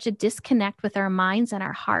there's such a disconnect with our minds and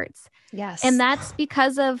our hearts. And Yes. that's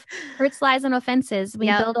because of hurts, lies, and offenses. We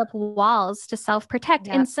Yep. build up walls to self protect.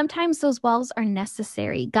 And Yep. sometimes those walls are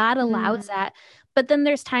necessary. God allows Mm. that. But then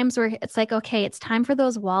there's times where it's like, okay, it's time for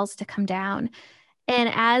those walls to come down. And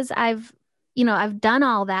as I've done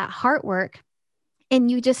all that heart work, and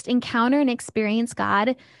you just encounter and experience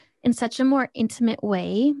God in such a more intimate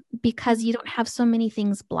way because you don't have so many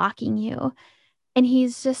things blocking you. And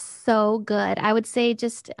he's just so good. I would say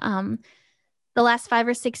just the last 5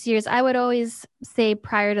 or 6 years, I would always say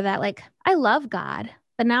prior to that, like, I love God,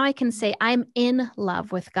 but now I can say I'm in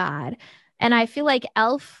love with God. And I feel like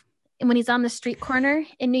Elf, when he's on the street corner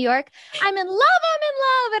in New York, I'm in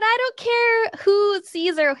love, and I don't care who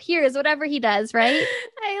sees or hears whatever he does, right?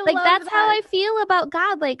 I Like love that's how that. I feel about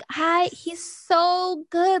God. Like he's so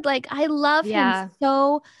good. Like I love him Yeah.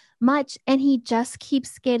 so much and he just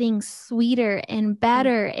keeps getting sweeter and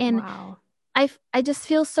better and Wow. I just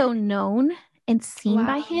feel so known and seen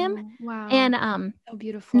by him. Wow. Wow. And So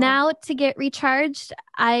beautiful. now to get recharged,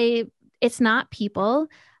 it's not people.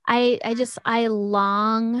 I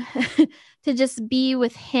long to just be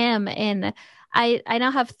with him and I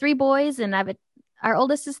now have 3 boys and our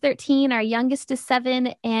oldest is 13, our youngest is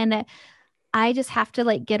 7 and I just have to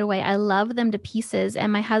like get away. I love them to pieces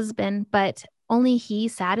and my husband, but only he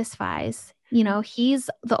satisfies. He's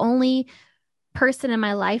the only person in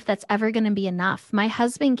my life that's ever going to be enough. My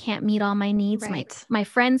husband can't meet all my needs. My Right. my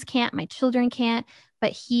friends can't, my children can't,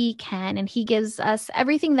 but he can, and he gives us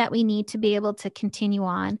everything that we need to be able to continue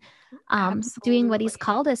on doing what he's Absolutely.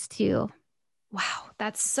 called us to. Wow,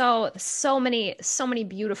 that's so many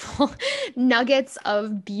beautiful nuggets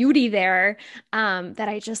of beauty there, that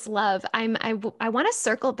I just love. I want to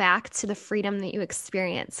circle back to the freedom that you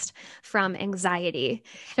experienced from anxiety,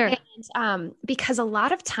 Sure. and because a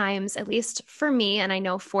lot of times, at least for me, and I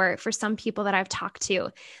know for some people that I've talked to,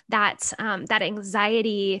 that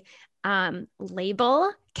anxiety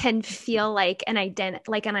label can feel like an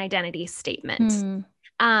identity statement. Hmm.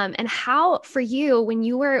 And how for you when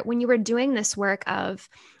you were doing this work of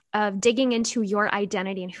digging into your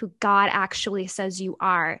identity and who God actually says you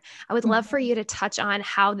are, I would love for you to touch on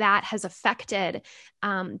how that has affected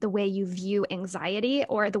the way you view anxiety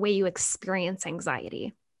or the way you experience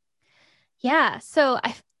anxiety. Yeah. So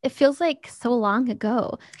it feels like so long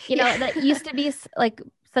ago, Yeah. that used to be like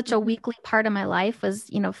such a Mhm. weekly part of my life was,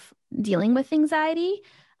 dealing with anxiety.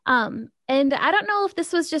 And I don't know if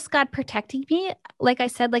this was just God protecting me. Like I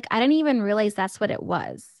said, like I didn't even realize that's what it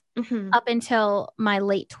was Mhm. up until my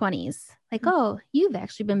late 20s. Like, oh, you've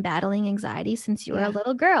actually been battling anxiety since you were a Yeah.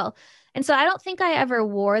 little girl. And so I don't think I ever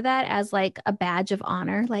wore that as like a badge of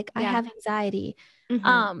honor. Like I Yeah. have anxiety. Mhm.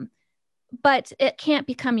 Um, but it can't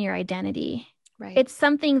become your identity. Right. It's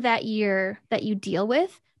something that you deal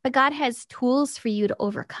with, but God has tools for you to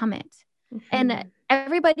overcome it. And Mhm.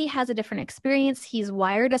 everybody has a different experience. He's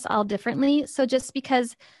wired us all differently. So just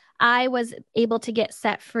because I was able to get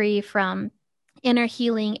set free from inner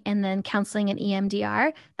healing and then counseling and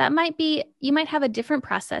EMDR, you might have a different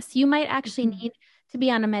process. You might actually Mhm. need to be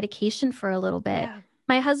on a medication for a little bit. Yeah.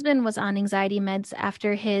 My husband was on anxiety meds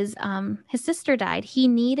after his sister died. He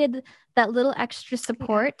needed that little extra Yeah.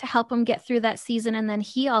 support to help him get through that season. And then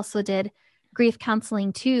he also did grief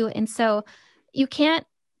counseling too. And so you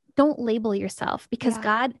don't label yourself because Yeah.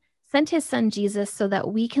 God sent his son Jesus so that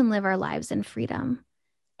we can live our lives in freedom.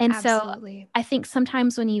 And so Absolutely. I think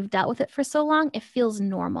sometimes when you've dealt with it for so long, it feels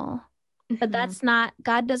normal. But Mhm.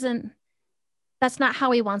 that's not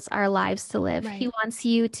how he wants our lives to live. He Right. wants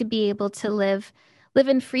you to be able to live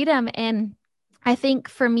in freedom. And I think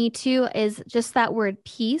for me too is just that word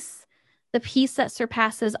peace, the peace that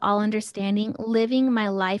surpasses all understanding, living my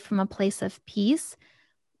life from a place of peace.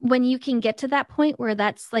 When you can get to that point where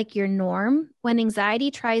that's like your norm, when anxiety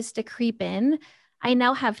tries to creep in, I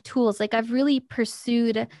now have tools. Like I've really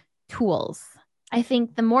pursued tools. I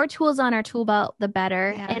think the more tools on our tool belt, the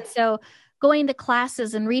better. Yeah. And so going to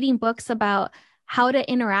classes and reading books about how to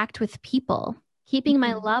interact with people, keeping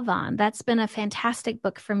my Mhm. love on, that's been a fantastic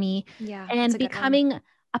book for me. Yeah, that's And a good one. becoming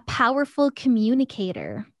a powerful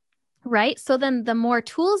communicator, right? So then the more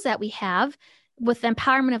tools that we have with the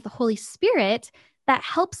empowerment of the Holy Spirit, that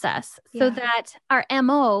helps us so Yeah. that our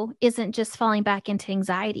MO isn't just falling back into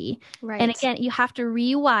anxiety. And Right. again, you have to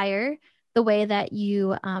rewire the way that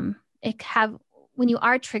you have when you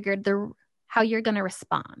are triggered, the how you're going to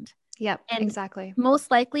respond. Yep, And exactly.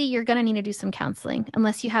 most likely you're going to need to do some counseling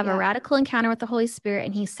unless you have a Yeah. radical encounter with the Holy Spirit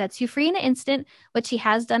and he sets you free in an instant, which he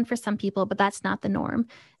has done for some people, but that's not the norm.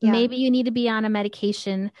 Yeah. Maybe you need to be on a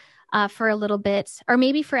medication for a little bit or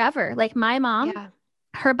maybe forever. Like my mom, Yeah.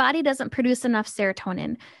 her body doesn't produce enough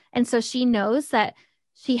serotonin. And so she knows that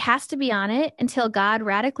she has to be on it until God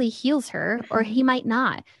radically heals her, or Mhm. he might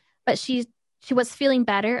not. But she was feeling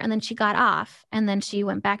better and then she got off and then she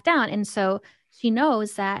went back down. And so she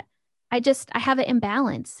knows that I have an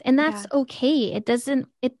imbalance and that's Yeah. okay.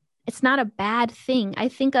 It's not a bad thing. I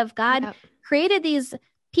think of God Yep. created these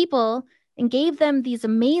people and gave them these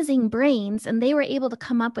amazing brains and they were able to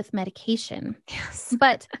come up with medication. Yes.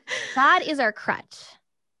 But God is our crutch,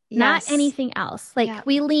 not Yes. anything else. Like Yep.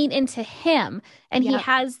 we lean into him and he Yep.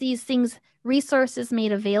 has these things, resources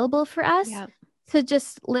made available for us Yep. to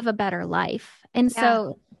just live a better life. And Yeah.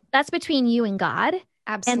 so that's between you and God.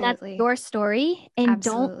 And that's Absolutely. your story. And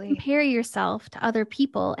don't Absolutely. compare yourself to other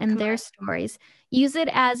people and Come their on. stories. Use it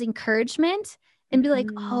as encouragement and be like,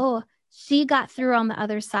 Mhm. oh, she got through on the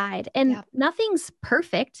other side. And Yep. nothing's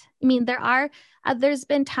perfect. I mean, there's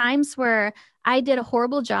been times where I did a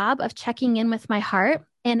horrible job of checking in with my heart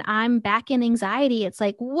and I'm back in anxiety. It's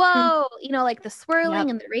like, Hmm. whoa, like the swirling Yep.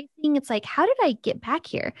 and the racing. It's like, how did I get back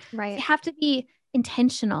here? So Right. you have to be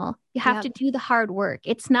intentional. You have to Yep. do the hard work.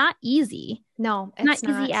 It's not easy. No, It's not it's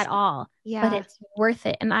easy not. at all, but Yeah. it's worth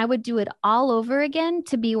it. And I would do it all over again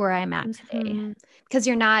to be where I'm at today. Mhm. Because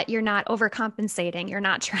you're not overcompensating.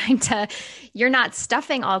 You're not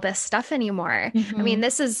stuffing all this stuff anymore. I mean,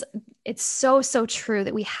 Hmm. it's so true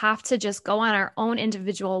that we have to just go on our own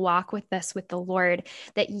individual walk with this with the Lord.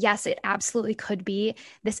 That yes, it absolutely could be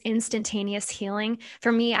this instantaneous healing.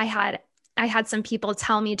 For me, I had some people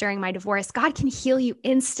tell me during my divorce, God can heal you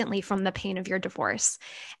instantly from the pain of your divorce.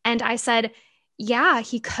 And I said, yeah,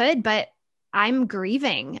 he could, but I'm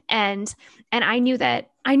grieving. And I knew that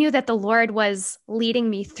the Lord was leading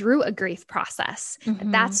me through a grief process.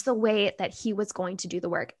 That's the way that he was going to do the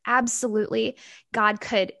work. Absolutely. God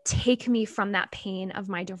could take me from that pain of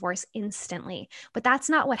my divorce instantly, but that's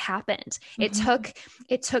not what happened. It took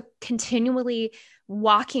continually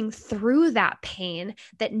walking through that pain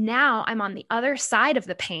that now I'm on the other side of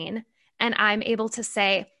the pain and I'm able to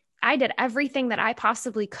say, I did everything that I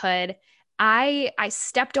possibly could. I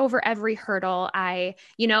stepped over every hurdle. I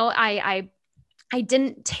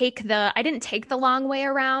didn't take the long way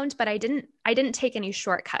around, but I didn't take any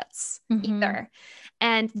shortcuts either.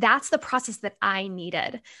 And that's the process that I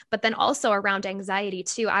needed. But then also around anxiety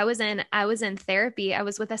too. I was in therapy. I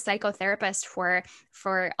was with a psychotherapist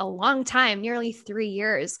for a long time, nearly 3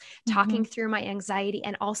 years, talking through my anxiety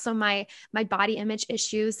and also my body image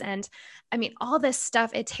issues. And I mean, all this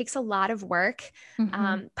stuff, it takes a lot of work.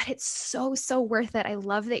 But it's so, so worth it. I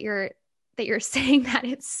love that you're saying that.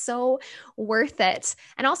 It's so worth it.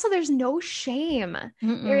 And also there's no shame.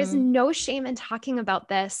 There is no shame in talking about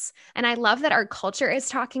this. And I love that our culture is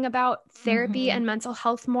talking about therapy and mental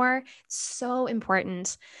health more. It's so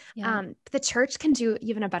important. Yeah. The church can do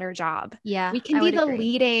even a better job. Yeah. We can be the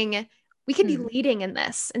leading, we can be leading in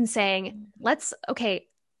this and saying,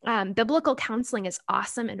 biblical counseling is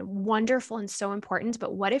awesome and wonderful and so important,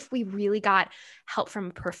 but what if we really got help from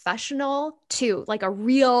a professional too, like a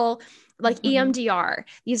real, like EMDR?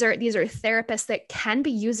 These are therapists that can be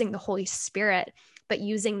using the Holy Spirit, but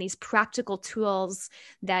using these practical tools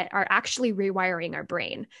that are actually rewiring our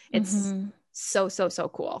brain. It's so, so, so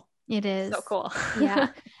cool. It is. So cool. Yeah.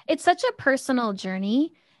 It's such a personal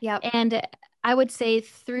journey. Yep. And I would say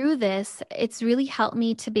through this, it's really helped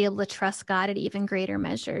me to be able to trust God at even greater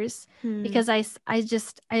measures because I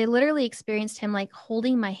literally experienced him like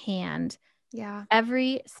holding my hand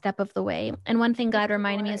every step of the way. And one thing God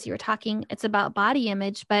reminded me as you were talking, it's about body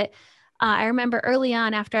image, but I remember early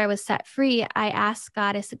on after I was set free, I asked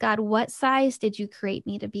God, I said, God, what size did you create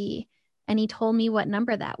me to be? And he told me what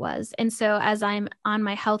number that was. And so as I'm on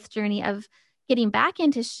my health journey of getting back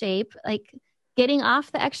into shape, like getting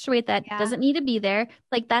off the extra weight that doesn't need to be there,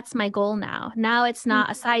 like that's my goal now. Now it's not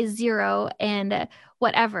a size 0 and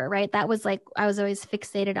whatever, right? That was like, I was always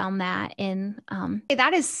fixated on that. And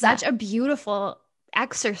that is such a beautiful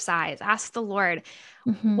exercise. Ask the Lord,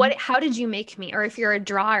 how did you make me? Or if you're a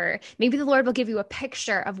drawer, maybe the Lord will give you a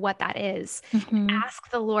picture of what that is. Ask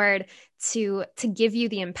the Lord to give you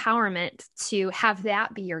the empowerment to have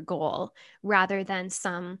that be your goal rather than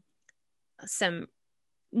some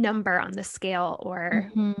number on the scale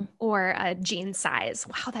or a jean size.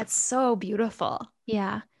 Wow, that's so beautiful.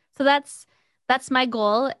 Yeah. So that's my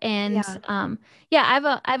goal. And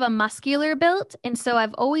I have a muscular build. And so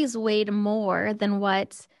I've always weighed more than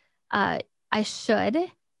what I should.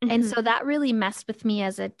 And so that really messed with me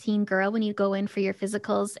as a teen girl when you go in for your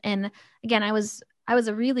physicals. And again,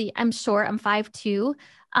 I'm short, I'm 5'2".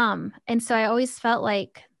 And so I always felt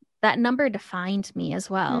like that number defined me as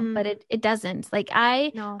well, but it doesn't. Like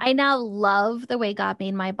I now love the way God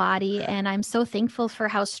made my body, and I'm so thankful for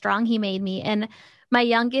how strong he made me. And my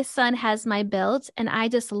youngest son has my build, and I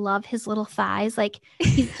just love his little thighs. Like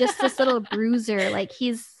he's just this little bruiser. Like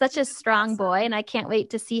he's such a strong boy, and I can't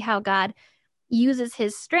wait to see how God uses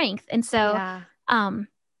his strength. And so,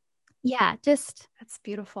 just that's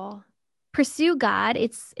beautiful. Pursue God.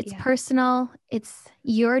 It's personal. It's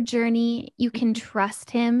your journey. You can trust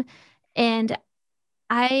him. And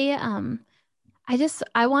I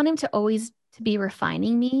want him to always to be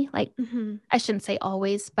refining me. Like I shouldn't say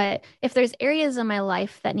always, but if there's areas in my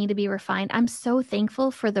life that need to be refined, I'm so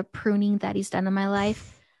thankful for the pruning that he's done in my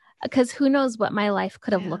life, because who knows what my life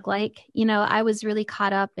could have looked like. You know, I was really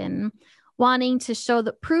caught up in wanting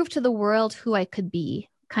to prove to the world who I could be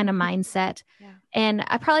kind of mindset. And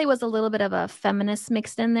I probably was a little bit of a feminist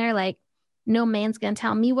mixed in there. Like, no man's going to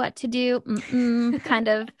tell me what to do. Kind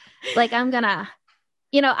of like, I'm going to,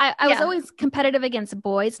 I was always competitive against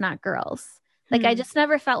boys, not girls. Like, I just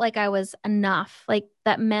never felt like I was enough, like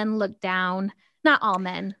that men look down, not all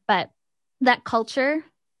men, but that culture.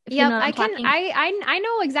 I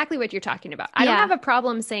know exactly what you're talking about. I don't have a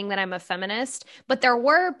problem saying that I'm a feminist, but there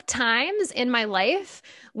were times in my life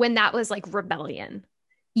when that was like rebellion.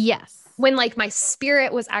 Yes. When like my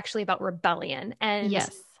spirit was actually about rebellion, and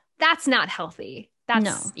that's not healthy.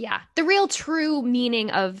 That's the real true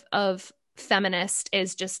meaning of feminist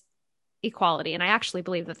is just equality. And I actually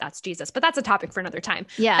believe that that's Jesus, but that's a topic for another time.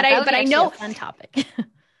 Yeah. But I know a fun topic.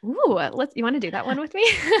 Ooh, you want to do that one with me?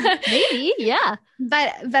 Maybe. Yeah.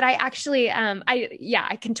 But I actually,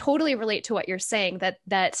 I can totally relate to what you're saying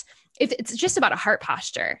that if it's just about a heart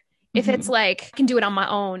posture, if it's like, I can do it on my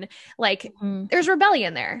own, like there's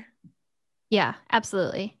rebellion there. Yeah,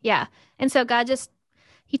 absolutely. Yeah. And so God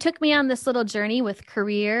he took me on this little journey with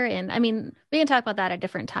career. And I mean, we can talk about that at a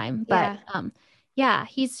different time, but yeah,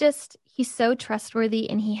 he's so trustworthy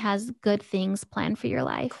and he has good things planned for your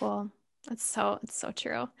life. Cool. It's so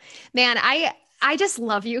true. Man, I just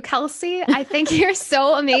love you, Kelsey. I think you're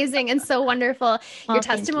so amazing and so wonderful. Your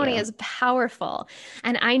testimony is powerful.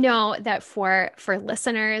 And I know that for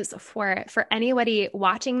listeners, for anybody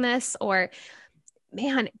watching this, or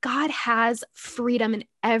man, God has freedom in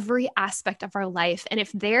every aspect of our life. And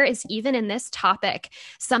if there is, even in this topic,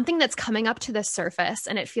 something that's coming up to the surface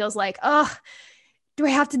and it feels like, oh, do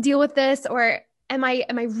I have to deal with this? Or am I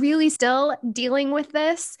really still dealing with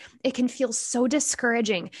this? It can feel so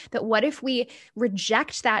discouraging. But what if we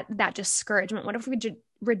reject that discouragement? What if we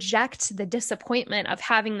reject the disappointment of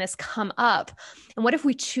having this come up? And what if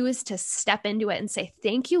we choose to step into it and say,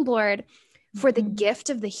 thank you, Lord, for the gift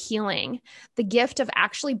of the healing, the gift of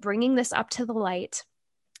actually bringing this up to the light,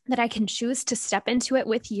 that I can choose to step into it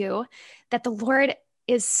with you, that the Lord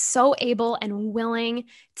is so able and willing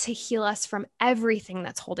to heal us from everything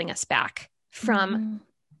that's holding us back from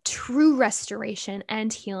true restoration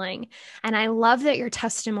and healing. And I love that your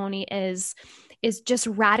testimony is just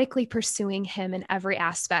radically pursuing him in every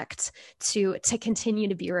aspect to continue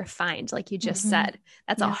to be refined. Like you just said,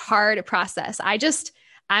 that's a hard process.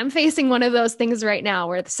 I'm facing one of those things right now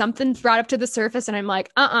where something's brought up to the surface and I'm like,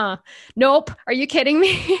 nope. Are you kidding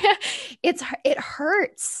me? It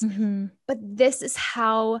hurts, but this is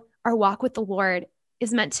how our walk with the Lord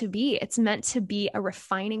is meant to be. It's meant to be a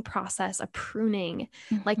refining process, a pruning,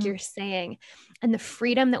 like you're saying. And the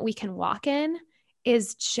freedom that we can walk in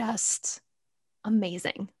is just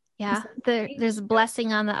amazing. Yeah. There's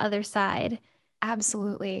blessing on the other side.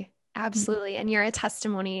 Absolutely. Absolutely. And you're a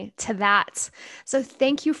testimony to that. So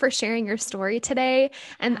thank you for sharing your story today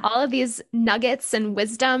and all of these nuggets and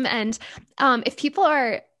wisdom. And if people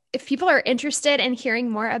are interested in hearing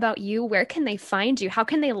more about you, where can they find you? How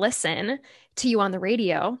can they listen to you on the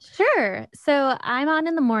radio? Sure. So I'm on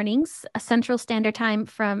in the mornings, Central Standard Time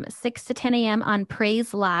from 6 to 10 a.m. on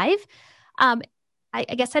Praise Live. I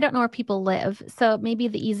guess I don't know where people live. So maybe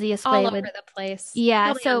the easiest way all over the place. Yeah.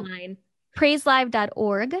 Probably so online.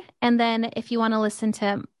 praiselive.org. And then if you want to listen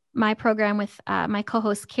to my program with my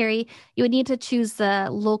co-host Carrie, you would need to choose the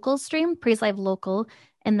local stream, Praise Live Local,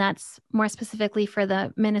 and that's more specifically for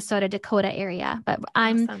the Minnesota, Dakota area. But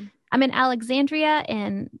I'm in Alexandria,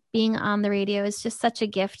 and being on the radio is just such a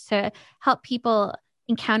gift to help people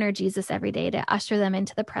encounter Jesus every day, to usher them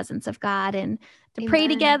into the presence of God and to pray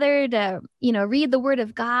together, to, read the word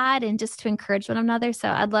of God and just to encourage one another. So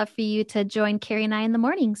I'd love for you to join Carrie and I in the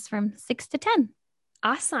mornings from 6 to 10.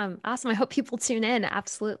 Awesome. I hope people tune in.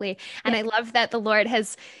 Absolutely. And I love that the Lord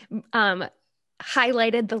has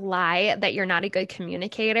highlighted the lie that you're not a good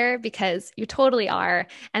communicator, because you totally are.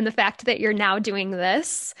 And the fact that you're now doing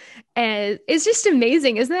this is just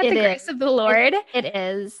amazing. Isn't that the grace of the Lord? It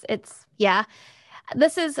is.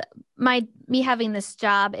 This is me having this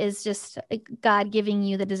job is just God giving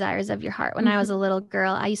you the desires of your heart. When I was a little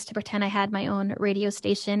girl, I used to pretend I had my own radio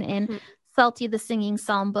station, and Salty the Singing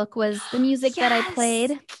Psalm Book was the music that I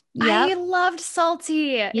played. I loved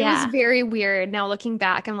Salty. It was very weird. Now looking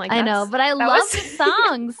back, I'm like, I know, but I love the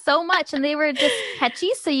songs so much, and they were just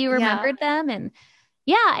catchy, so you remembered them. And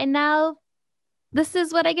and now this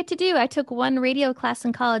is what I get to do. I took one radio class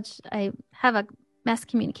in college. I have a mass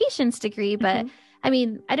communications degree, but I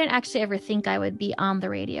mean, I didn't actually ever think I would be on the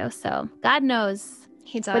radio. So God knows.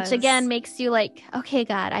 He does. Which again makes you like, okay,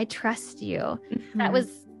 God, I trust you. That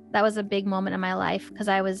was a big moment in my life, because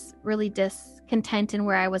I was really discontent in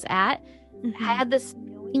where I was at. I had this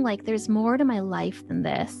feeling like there's more to my life than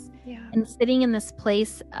this. And sitting in this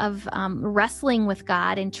place of wrestling with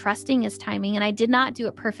God and trusting his timing. And I did not do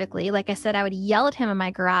it perfectly. Like I said, I would yell at him in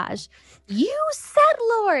my garage, "You said,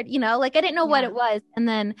 Lord," I didn't know what it was. And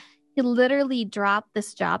then he literally dropped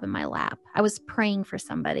this job in my lap. I was praying for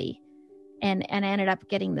somebody, and I ended up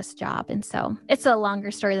getting this job. And so it's a longer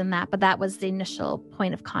story than that, but that was the initial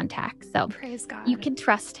point of contact. So praise God. You can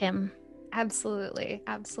trust him. Absolutely.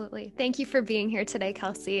 Absolutely. Thank you for being here today,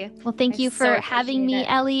 Kelsey. Well, thank you for having me,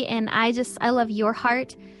 Ellie. And I love your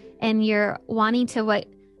heart and your wanting to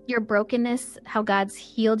your brokenness, how God's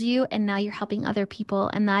healed you, and now you're helping other people.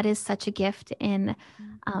 And that is such a gift. And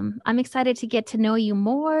I'm excited to get to know you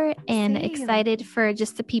more, and excited for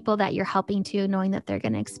just the people that you're helping to, knowing that they're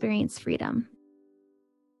going to experience freedom.